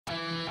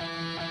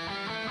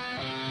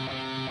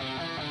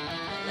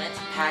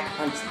pack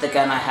punch the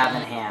gun I have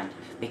in hand.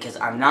 Because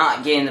I'm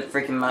not getting the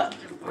freaking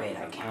wait,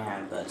 I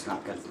can, but it's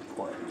not good for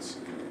points.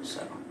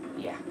 So,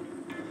 yeah.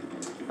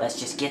 Let's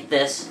just get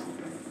this.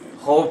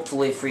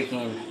 Hopefully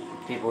freaking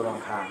people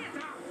don't come.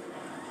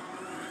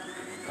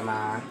 Come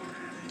on.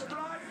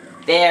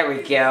 There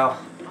we go.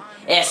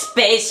 A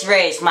space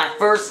race! My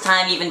first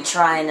time even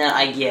trying it,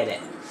 I get it.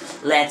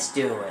 Let's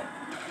do it.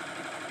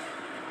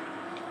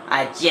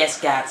 I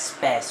just got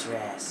space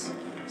race.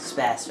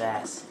 Space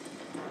race.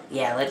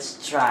 Yeah,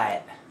 let's try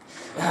it.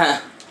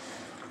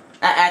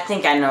 I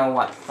think I know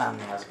what the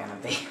thumbnail's gonna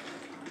be.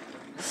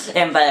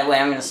 And by the way,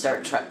 I'm gonna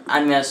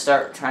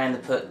start trying to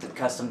put the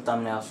custom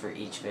thumbnails for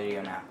each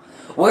video now.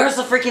 Where's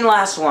the freaking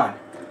last one?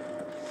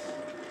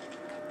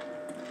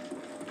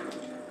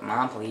 Come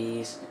on,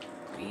 please.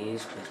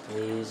 Please, please,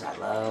 please. I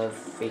love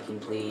freaking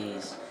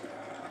please.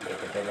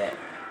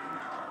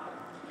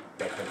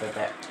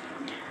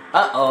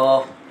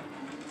 Uh-oh.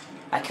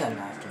 I couldn't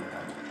have to move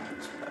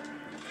but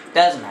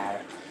doesn't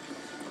matter.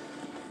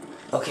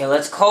 Okay,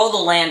 let's call the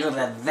lander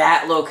to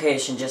that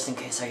location just in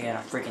case I get in a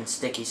freaking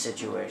sticky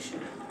situation.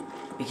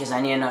 Because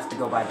I need enough to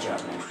go by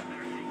jump.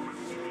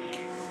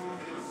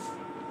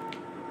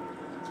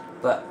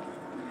 But,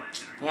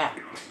 yeah.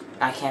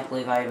 I can't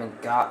believe I even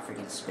got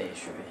freaking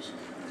space race.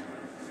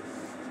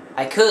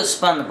 I could have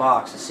spun the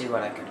box to see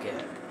what I could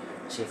get.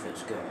 See if it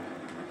was good.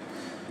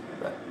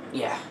 But,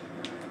 yeah.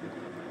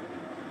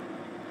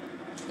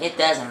 It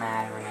doesn't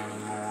matter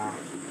anymore.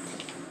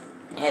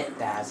 It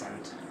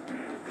doesn't.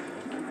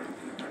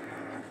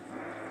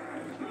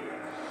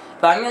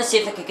 But I'm gonna see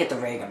if I could get the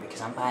ray gun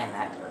because I'm buying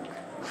that perk.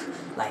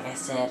 Like I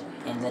said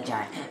in the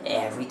giant,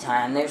 every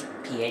time there's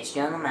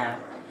PhD on the map,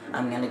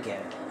 I'm gonna get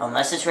it.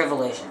 Unless it's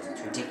Revelations,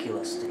 it's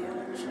ridiculous to get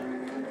it. So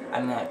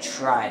I'm gonna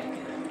try to get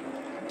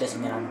it.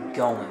 Doesn't mean I'm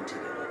going to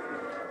get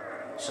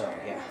it. So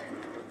yeah.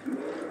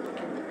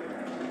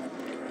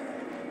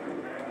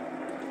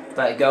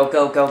 But go,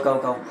 go, go, go,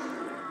 go.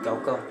 Go,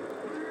 go.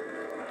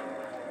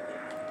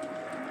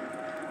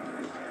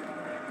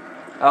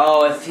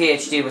 Oh, if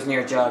PhD was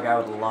near Jug, I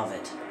would love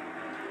it.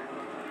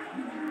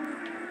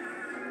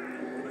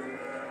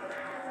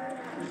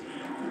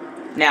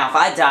 Now, if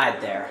I died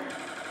there...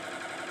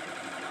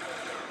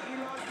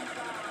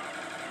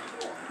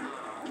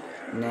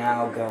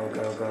 Now, go,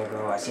 go, go,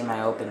 go. I see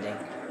my opening.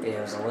 It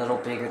was a little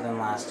bigger than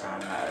last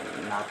time,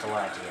 not to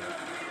lie to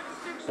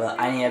you. But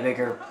I need a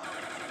bigger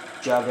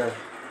jugger.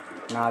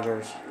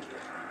 Noggers.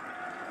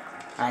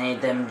 I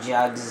need them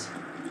jugs.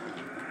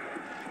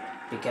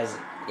 Because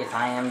if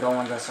I am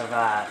going to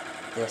survive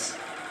this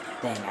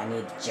thing, I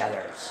need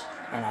juggers.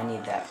 And I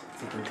need that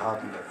freaking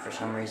carpenter. For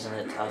some reason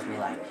it tells me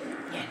like,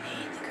 you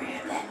need to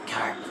grab that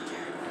carpenter.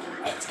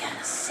 It's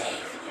gonna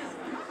save you.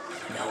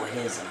 No, it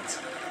isn't.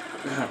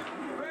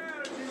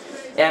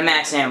 Yeah,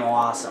 max ammo,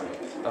 awesome.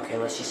 Okay,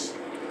 let's just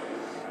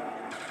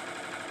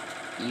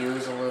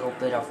use a little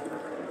bit of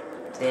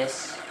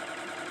this.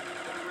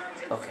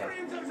 Okay.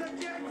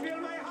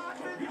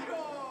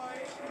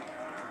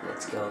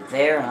 Let's go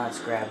there, and let's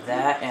grab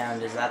that,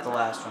 and is that the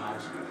last one?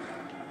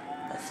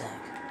 I think.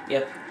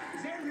 Yep.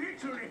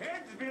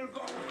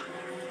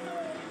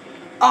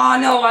 Oh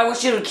no, I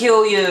wish it would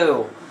kill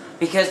you!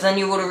 Because then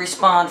you would have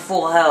respawned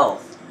full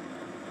health.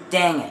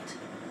 Dang it.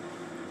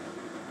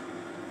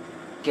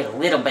 Get a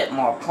little bit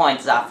more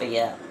points off of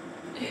you.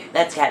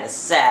 That's kind of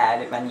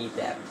sad if I need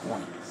that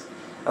points.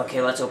 Okay,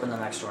 let's open the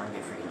next door and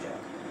get freaking jug.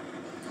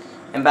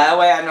 And by the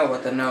way, I know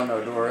what the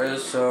no-no door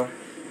is, so...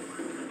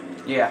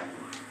 yeah.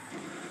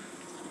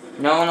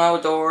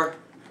 No-no door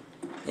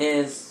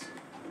is...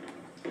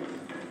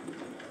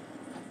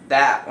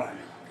 that one.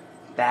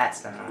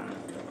 That's the no-no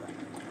door.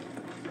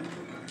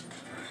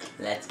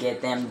 Let's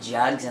get them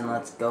jugs and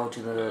let's go to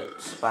the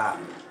spot.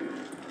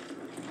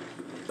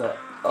 But,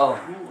 oh.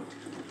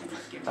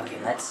 Okay,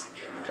 let's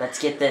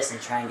get this and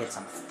try and get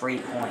some free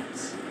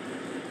points.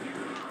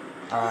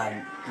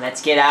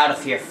 Let's get out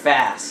of here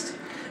fast.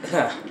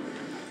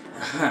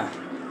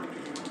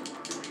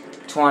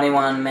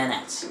 21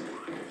 minutes.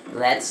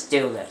 Let's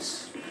do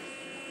this.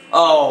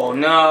 Oh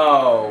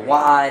no!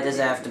 Why does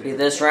it have to be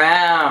this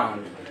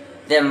round?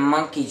 Them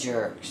monkey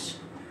jerks.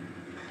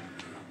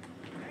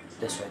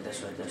 This way,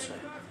 this way, this way.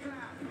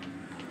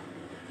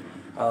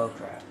 Oh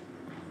crap.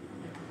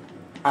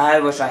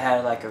 I wish I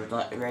had like a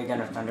ray gun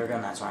or thunder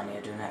gun. That's what I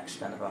need to do next.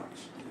 Spin the box.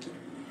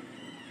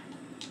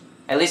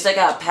 At least I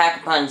got a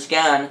pack-a-punch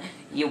gun.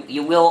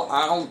 You will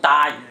all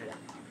die.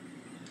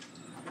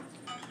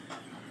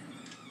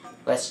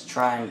 Let's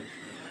try and...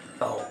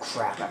 oh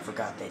crap, I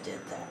forgot they did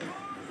that.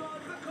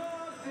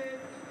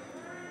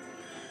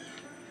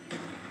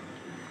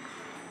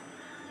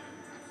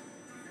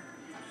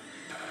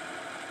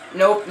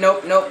 Nope,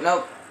 nope, nope,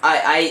 nope.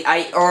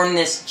 I earned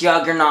this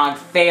juggernaut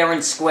fair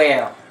and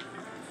square.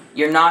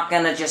 You're not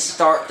gonna just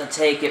start to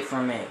take it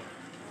from me.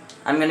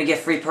 I'm gonna get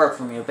free perk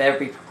from you. Better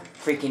be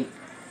freaking...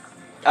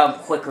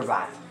 quick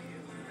revive.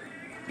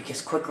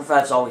 Because quick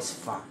revive's always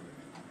fun.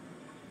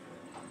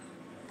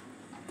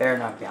 Better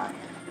not be on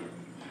here.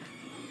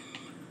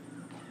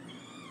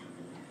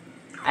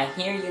 I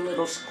hear you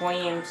little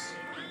screams.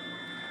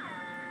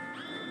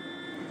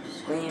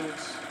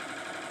 Screams.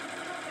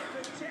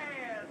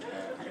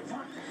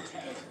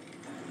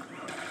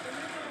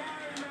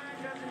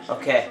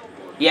 Okay.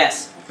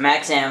 Yes.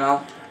 Max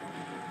ammo.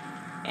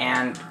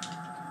 And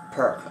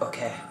perk.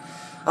 Okay.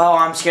 Oh,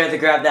 I'm scared to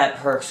grab that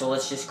perk, so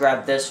let's just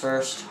grab this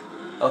first.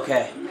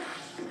 Okay.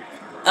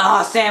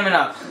 Ah,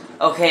 stamina.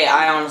 Okay,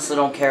 I honestly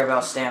don't care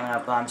about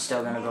stamina, but I'm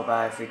still gonna go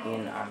buy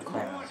freaking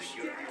claymores.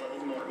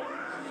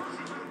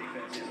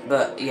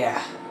 But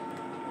yeah.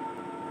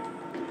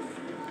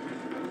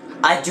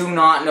 I do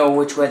not know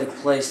which way to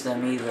place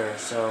them either,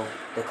 so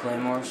the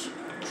claymores,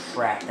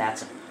 crap,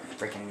 that's a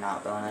freaking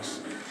not bonus.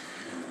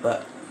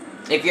 But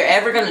if you're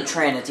ever gonna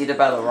train, it's either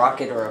by the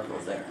rocket or up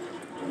over there.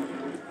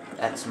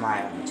 That's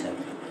my only tip.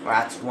 Or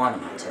that's one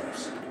of my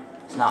tips.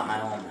 It's not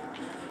my only.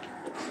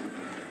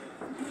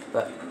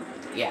 But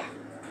yeah.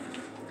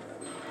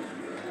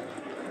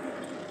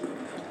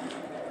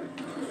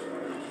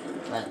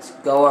 Let's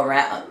go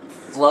around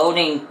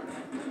floating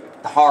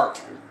the heart,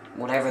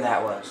 whatever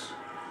that was.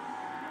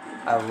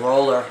 A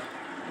roller.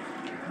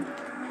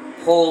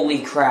 Holy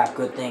crap,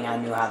 good thing I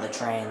knew how to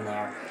train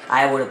there.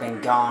 I would have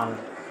been gone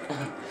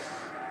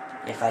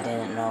if I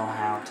didn't know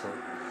how to.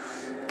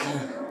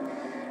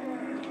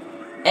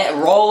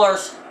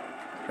 Rollers.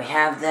 We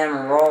have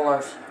them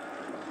rollers.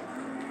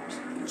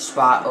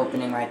 Spot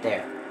opening right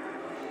there.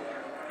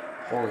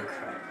 Holy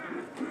crap.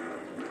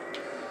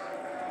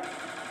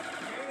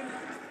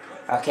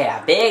 Okay,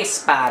 a big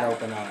spot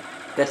opening.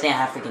 Good thing I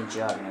have freaking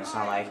jug and it's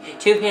not like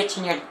 2 hits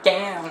and you're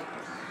down.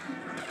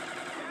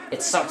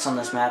 It sucks on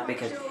this map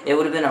because it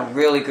would have been a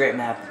really great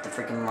map if the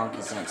freaking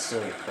monkeys didn't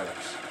steal your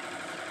perks.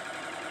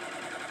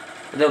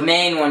 The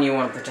main one you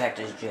want to protect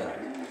is jug.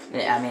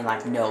 I mean,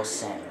 like, no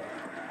sin.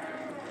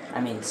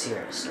 I mean,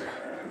 seriously.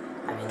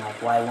 I mean,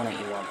 like, why wouldn't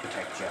you want to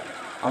protect jug?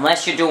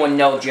 Unless you're doing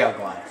no jug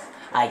life.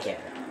 I get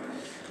it.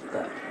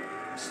 But,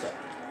 still.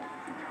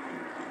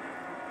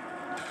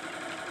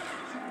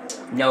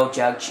 No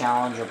jug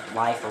challenge or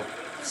life or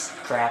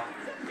crap.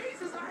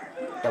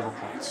 Double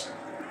points.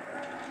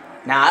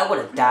 Now, I would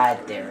have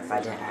died there if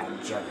I didn't have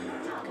a jug in my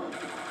pocket.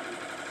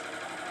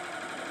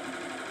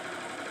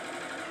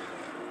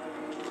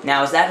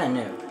 Now, is that a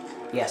nuke?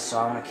 Yes, so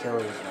I want to kill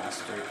these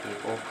last 3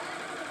 people.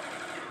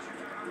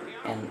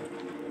 And...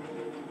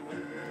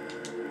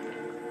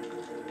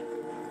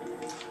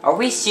 are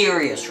we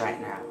serious right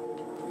now?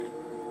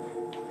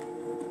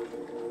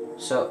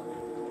 So...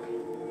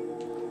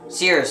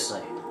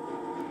 seriously.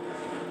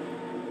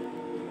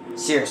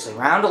 Seriously,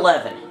 round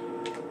 11.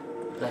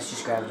 Let's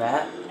just grab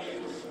that.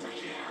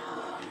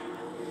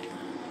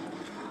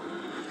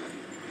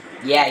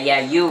 Yeah,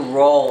 you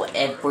roll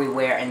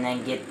everywhere and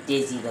then get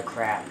dizzy the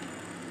crap.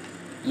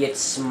 You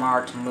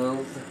smart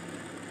move.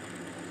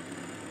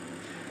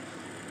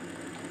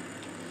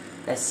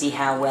 Let's see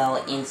how well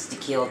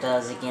insta-kill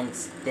does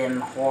against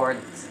them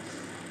hordes.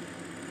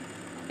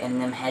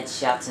 And them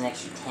headshots an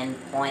extra 10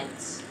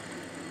 points.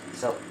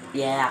 So,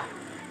 yeah.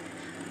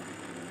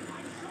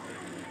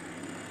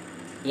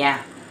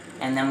 Yeah.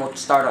 And then we'll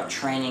start up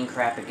training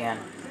crap again.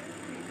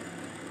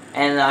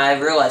 And I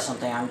realized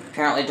something. I'm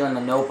apparently doing the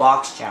no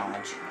box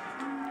challenge.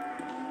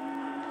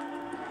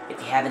 If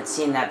you haven't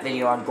seen that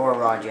video on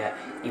Gorod yet,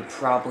 you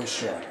probably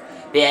should.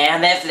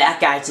 And if that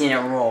guy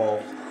didn't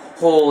roll,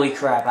 holy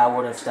crap, I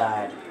would have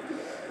died.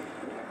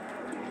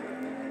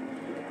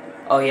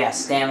 Oh yeah,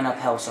 stamina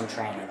helps on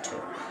training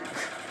too.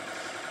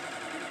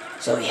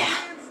 So yeah.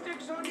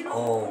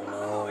 Oh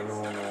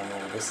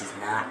no, this is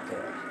not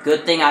good.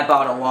 Good thing I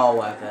bought a wall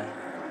weapon.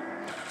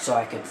 So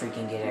I could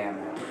freaking get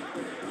ammo.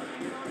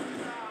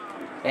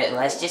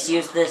 Let's just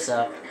use this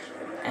up,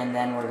 and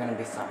then we're gonna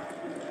be fine.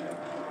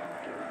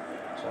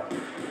 So.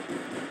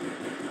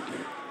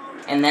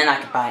 And then I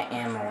could buy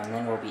ammo, and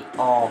then we'll be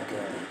all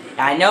good.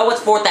 I know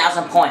it's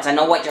 4,000 points, I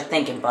know what you're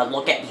thinking, but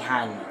look at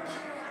behind me.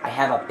 I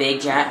have a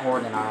big giant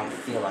horde, and I don't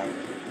feel like it.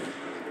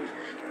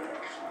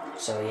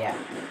 So yeah.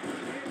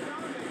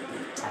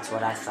 That's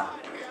what I thought.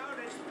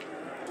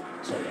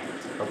 So yeah.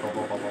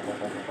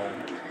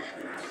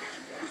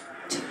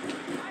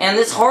 And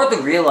it's hard to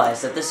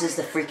realize that this is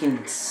the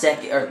freaking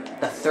second, or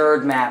the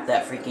third map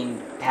that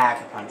freaking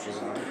Pack-a-Punch is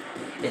on.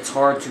 It's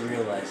hard to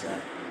realize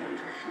that.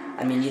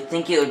 I mean, you'd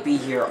think it would be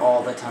here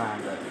all the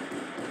time, but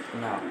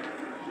no.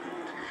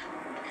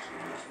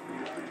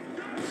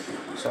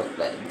 So,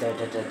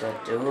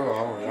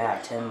 oh yeah,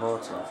 10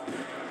 bullets left.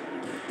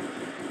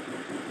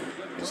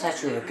 This is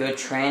actually a good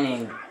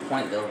training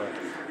point builder.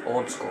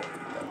 Old school.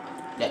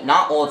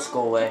 Not old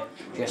school way,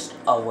 just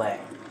a way.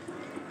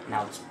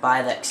 Now let's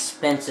buy the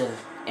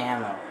expensive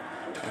ammo,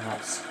 and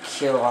let's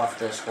kill off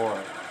this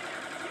horde.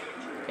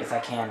 If I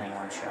can in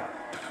one shot.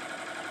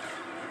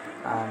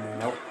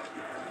 Nope.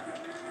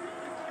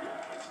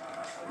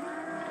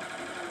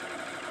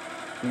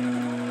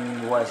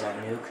 What is that,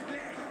 nuke?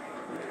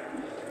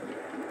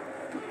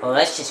 Well,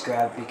 let's just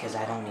grab because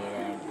I don't need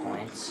any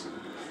points.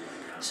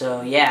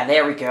 So, yeah,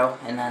 there we go,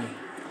 and then...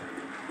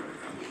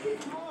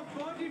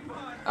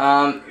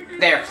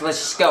 there, let's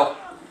just go.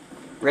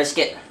 Risk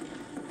it.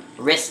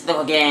 Risk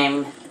the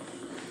game.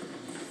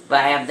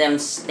 But I have them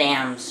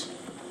stams.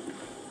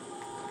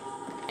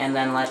 And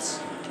then let's...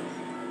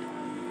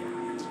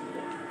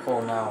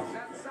 Oh no.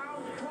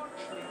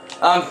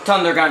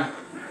 Thunder gun.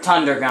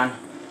 Thunder gun.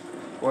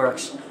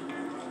 Works.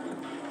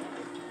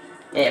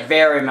 It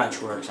very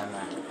much works on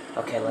that.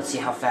 Okay, let's see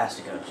how fast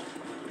it goes.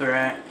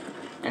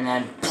 And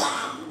then...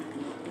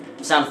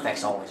 Sound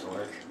effects always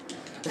work.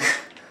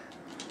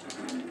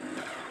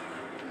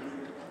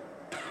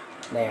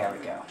 There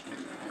we go.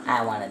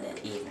 I wanted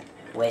it even.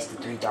 Wasted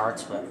 3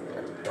 darts, but...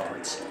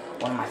 darts.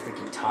 What am I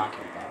freaking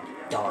talking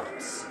about?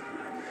 Darts.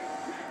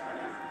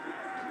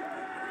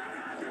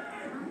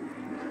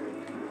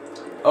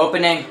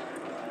 Opening.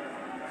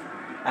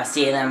 I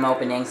see them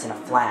openings in a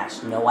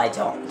flash. No, I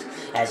don't.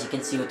 As you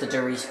can see with the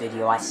Duri's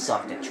video, I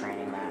sucked at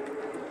training that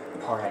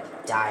part I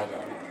died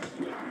in.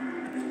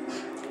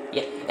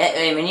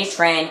 Yeah, when you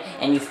train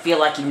and you feel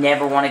like you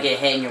never want to get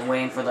hit and you're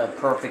waiting for the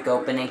perfect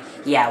opening,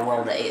 yeah,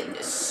 well,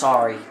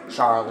 sorry,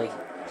 Charlie,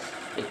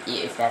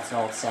 if that's an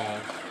old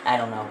saying. I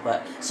don't know,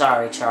 but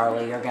sorry,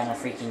 Charlie, you're gonna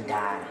freaking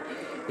die.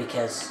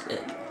 Because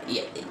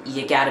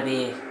you gotta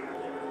be,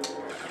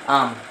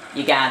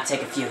 you gotta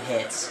take a few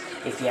hits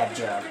if you have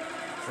Jug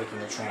freaking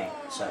the train.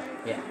 So,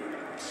 yeah.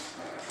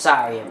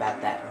 Sorry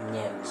about that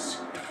news.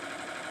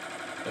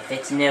 If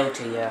it's new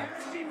to you,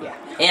 yeah.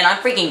 And I'm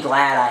freaking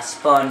glad I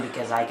spun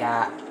because I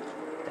got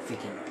the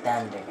freaking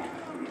thunder gun.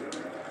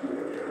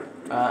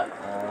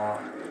 Uh-oh.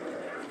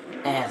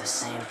 And the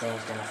same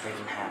thing's gonna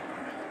freaking happen.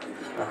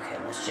 Okay,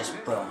 let's just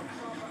boom.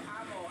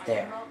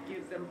 There.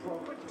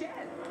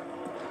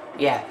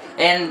 Yeah,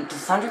 and the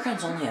thunder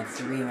gun's only on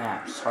 3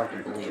 maps. Hard to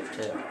believe,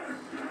 too.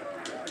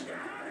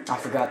 I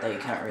forgot that you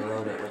can't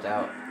reload it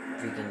without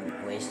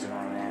freaking wasting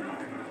all the ammo.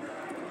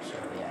 So,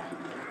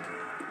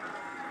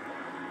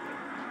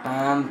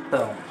 yeah.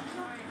 Boom.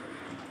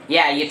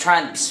 Yeah, you're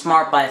trying to be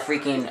smart by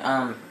freaking,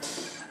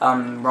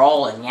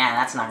 rolling. Yeah,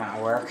 that's not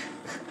gonna work.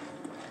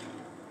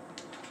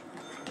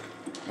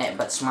 Yeah,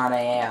 but smart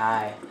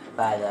AI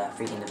by the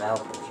freaking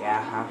developers,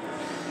 yeah, huh?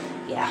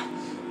 Yeah.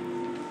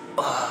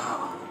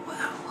 Oh,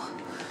 well.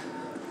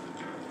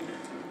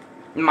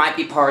 Might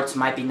be parts,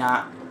 might be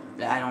not.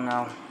 I don't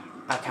know.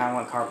 I kind of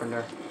went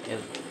Carpenter.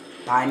 It'll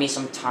buy me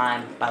some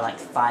time by like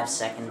 5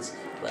 seconds.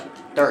 But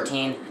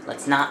 13.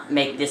 Let's not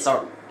make this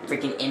our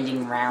freaking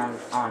ending round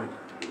on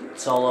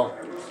solo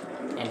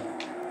and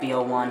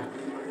bo1.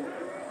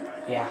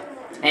 Yeah.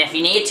 And if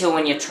you need to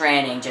when you're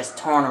training, just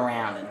turn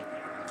around and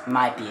it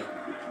might be a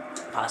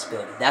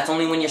possibility. That's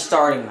only when you're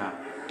starting though.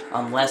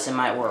 Unless it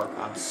might work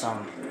on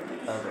some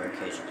other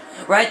occasion.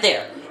 Right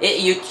there.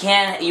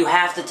 You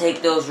have to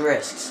take those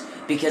risks.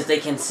 Because they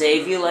can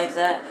save you like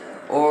that,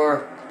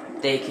 or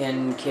they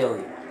can kill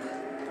you.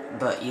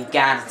 But you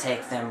gotta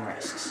take them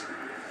risks.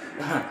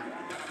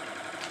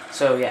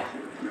 So yeah.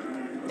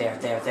 There.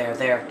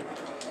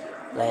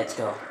 Let's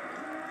go.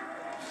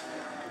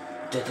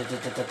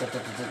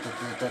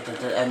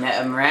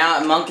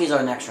 Monkeys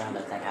are next round,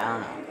 I think. I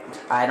don't know.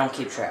 I don't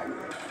keep track.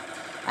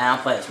 I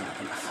don't play this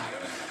monkey before.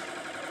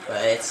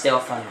 But it's still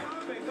fun.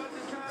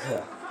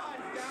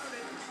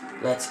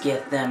 Let's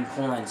get them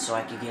points so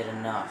I can get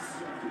enough.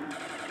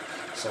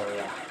 So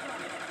yeah.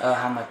 Oh,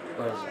 how much?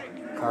 What is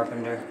it?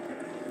 Carpenter.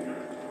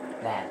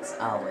 That's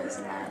always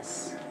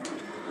nice.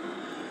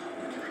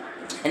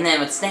 And then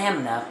with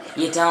stamina,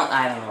 you don't.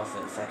 I don't know if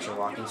it affects your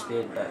walking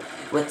speed, but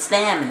with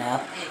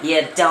stamina,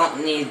 you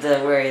don't need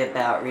to worry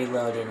about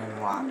reloading and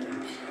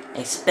walking,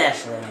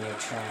 especially when you're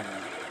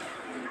training.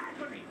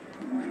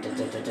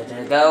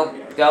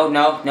 Go.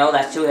 No,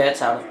 that's 2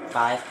 hits out of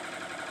 5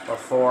 or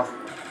 4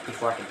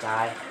 before I could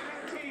die.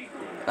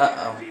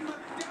 Uh-oh.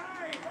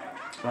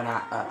 We're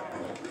not uh-oh.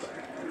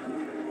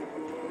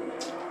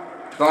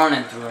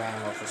 Burning through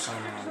ammo for some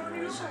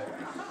reason.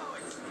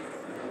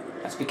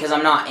 That's because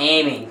I'm not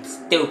aiming.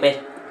 Stupid.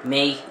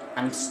 Me,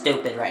 I'm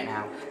stupid right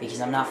now. Because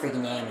I'm not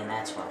freaking aiming,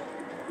 that's why.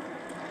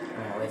 I'm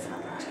gonna wait for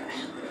that last guy.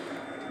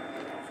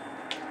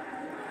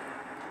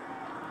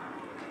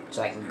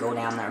 So I can go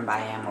down there and buy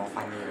ammo if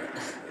I need it.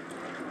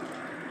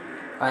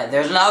 Alright,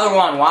 there's another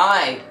one.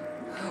 Why?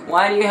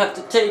 Why do you have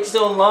to take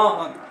so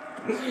long?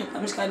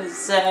 I'm just kind of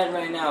sad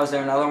right now. Is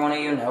there another one of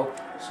you? Nope.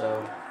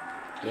 So,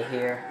 get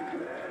here.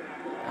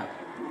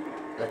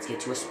 Let's get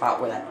to a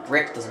spot where that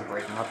brick doesn't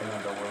break them up and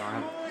then go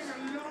around.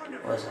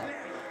 What is that?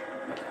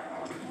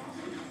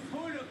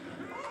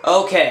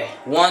 Okay,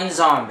 1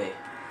 zombie.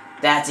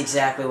 That's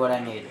exactly what I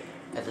needed.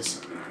 At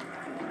this.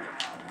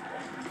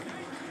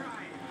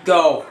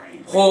 Go.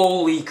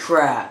 Holy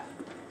crap.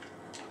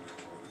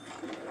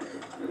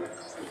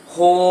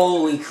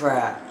 Holy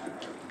crap.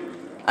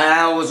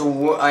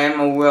 I am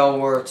a well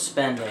worth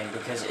spending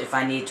because if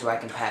I need to, I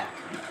can pack.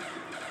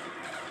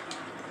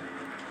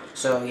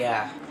 So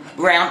yeah,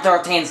 round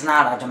 13's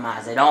not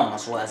optimized. It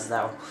almost was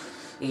though.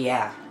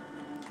 Yeah,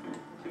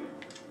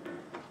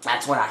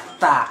 that's what I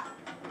thought.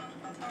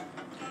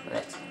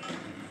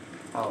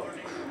 Oh,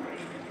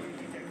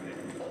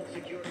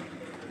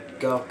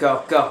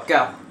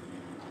 go!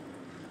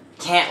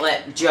 Can't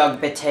let Jug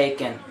be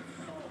taken.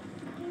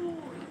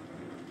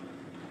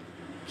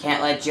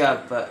 Can't let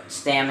Jug, but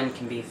Stamina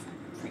can be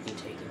freaking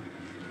taken.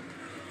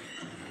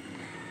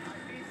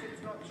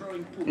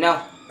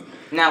 No.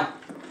 No.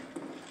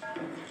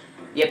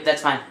 Yep,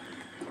 that's fine.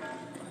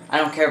 I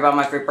don't care about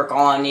my free perk.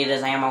 All I need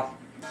is ammo.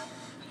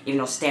 Even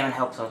though stamina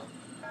helps though.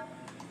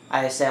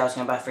 I said I was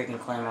gonna buy freaking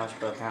claymores,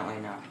 but apparently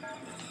no.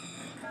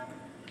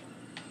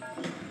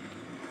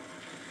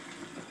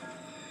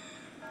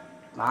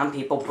 Come on,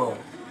 people, boom.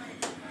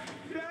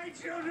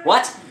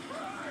 What?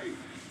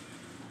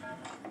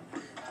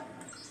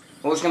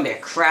 Well, there's gonna be a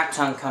crap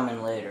ton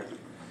coming later.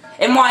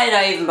 And why did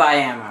I even buy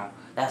ammo?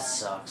 That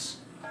sucks.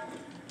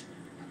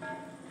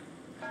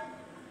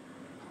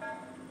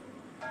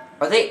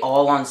 Are they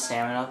all on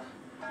stamina?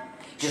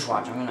 Just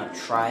watch, I'm gonna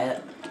try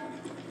it.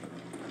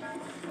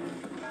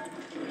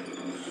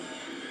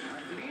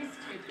 At least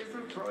it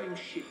isn't throwing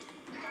shit.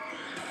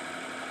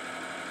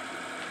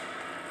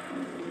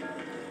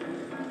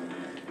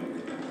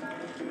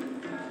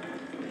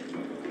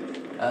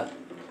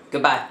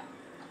 Goodbye.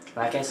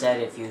 Like I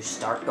said, if you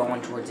start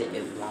going towards it,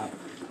 it won't.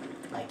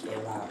 Like, it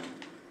won't.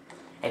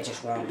 It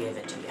just won't give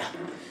it to you.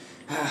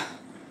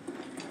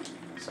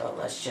 So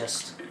let's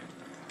just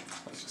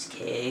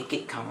kick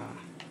it calm.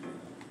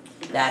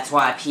 That's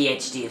why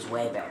PhD is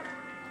way better.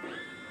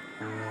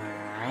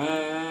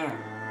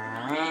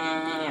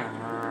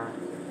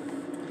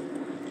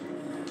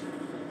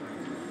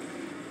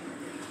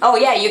 Oh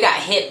yeah, you got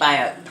hit by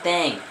a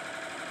thing.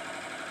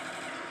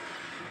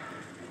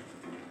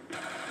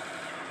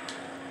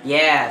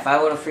 Yeah, if I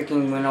would have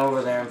freaking went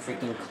over there and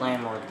freaking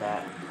claymored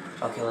that.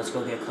 Okay, let's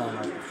go get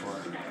claymore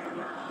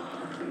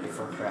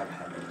before crap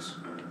happens.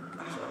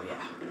 So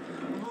yeah.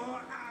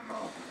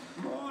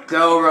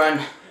 Go run.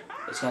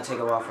 It's gonna take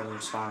a while for them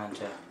to spawn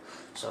into.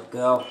 So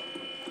go.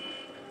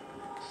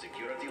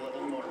 Security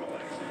level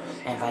normalized.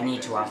 And if I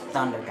need to, I'll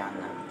thunder gun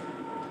them.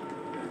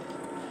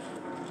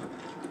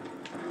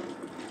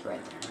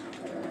 Right there.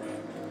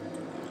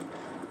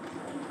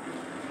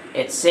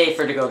 It's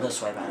safer to go this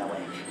way, by the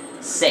way.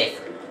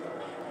 Safer.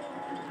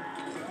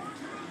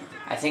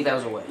 I think that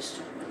was a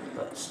waste,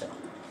 but still.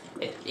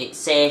 It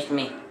saved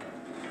me.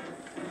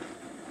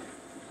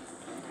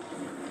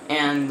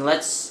 And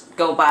let's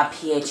go buy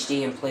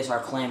PhD and place our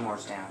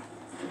claymores down.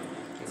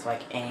 If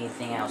like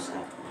anything else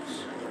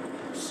happens.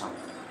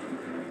 Something.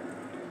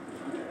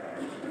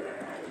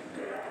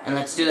 And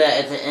let's do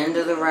that at the end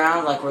of the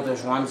round, like where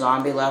there's one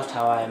zombie left,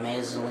 how I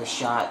amazingly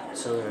shot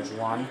so there's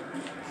one.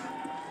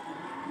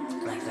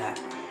 Like that.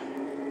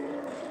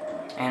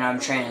 And I'm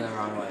training the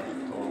wrong way.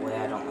 The way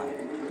I don't like.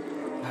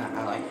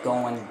 I like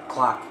going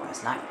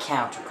clockwise, not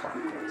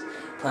counterclockwise.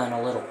 Putting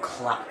a little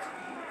clock.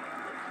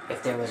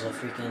 If there was a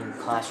freaking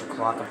class or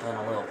clock, I'm putting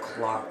a little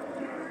clock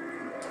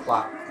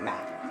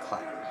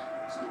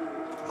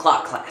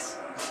class.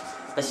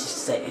 Let's just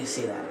say, you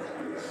see that.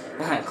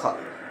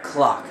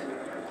 Clock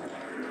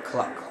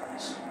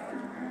class.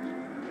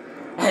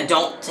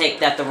 Don't take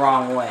that the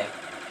wrong way.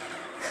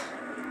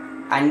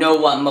 I know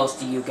what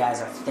most of you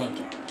guys are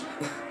thinking.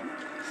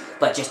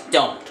 But just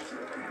don't.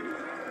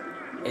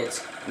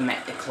 It's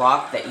a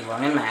clock that you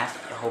learn in math,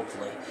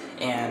 hopefully,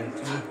 and,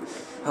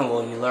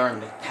 well, you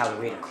learn how to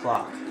read a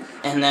clock.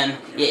 And then,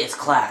 yeah, it's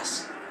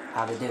class,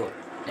 how to do it.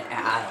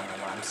 I don't know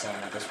what I'm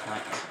saying at this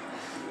point.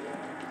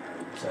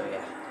 So,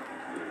 yeah.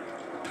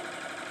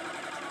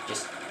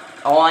 Just,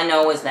 all I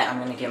know is that I'm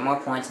going to get more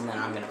points, and then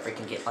I'm going to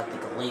freaking get, like, the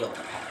Galil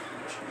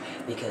package.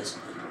 Because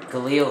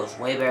Galil is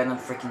way better than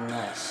freaking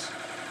this.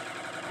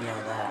 You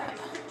know that.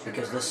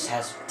 Because this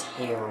has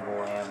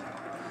terrible ammo.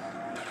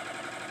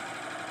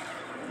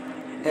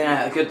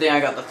 Yeah, good thing I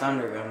got the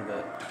thunder gun,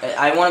 but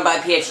I want to buy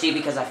PhD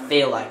because I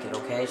feel like it,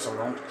 okay? So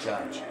don't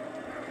judge.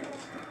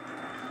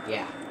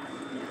 Yeah.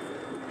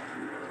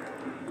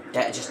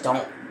 Just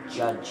don't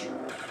judge.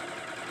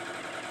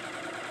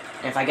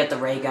 And if I get the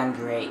ray gun,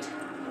 great.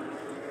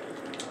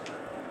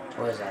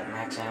 What is that,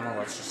 max ammo?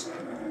 Let's just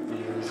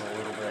use a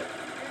little bit.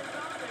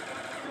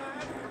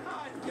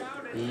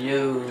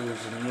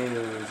 Use.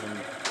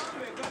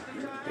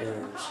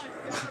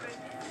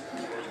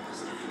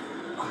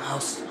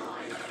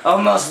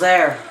 Almost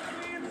there.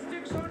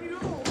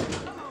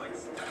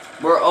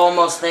 We're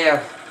almost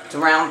there. To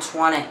round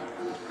 20.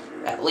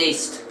 At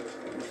least.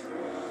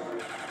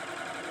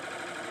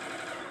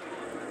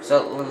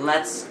 So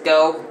let's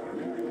go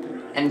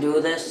and do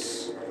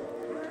this.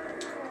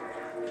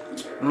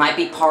 Might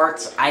be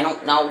parts. I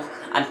don't know.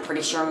 I'm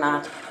pretty sure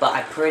not. But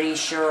I'm pretty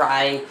sure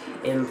I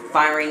am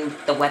firing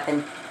the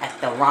weapon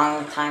at the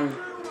wrong time.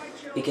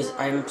 Because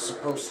I'm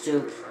supposed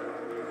to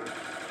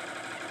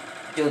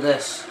do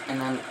this and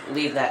then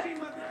leave that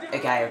a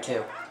guy or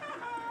two.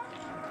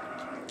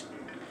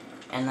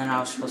 And then I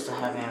was supposed to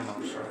have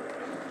ammo, so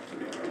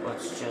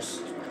let's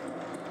just...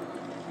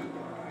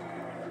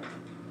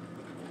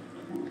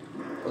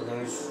 Well,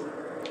 there's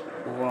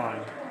one.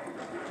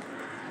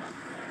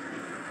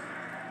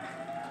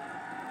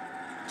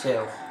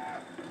 Two.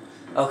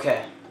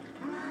 Okay.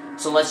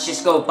 So let's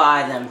just go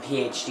buy them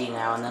PhD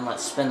now, and then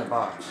let's spin the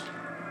box.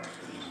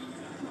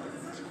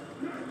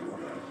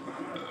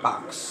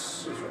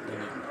 Box is what we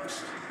need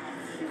next.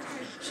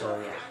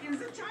 So yeah.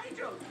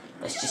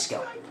 Let's just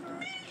go.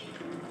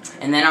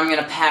 And then I'm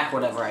gonna pack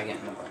whatever I get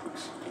in the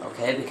box.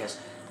 Okay? Because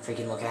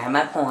freaking look at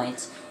my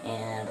points,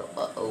 and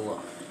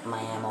uh-oh, my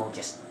ammo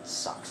just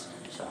sucks.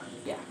 So,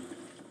 yeah.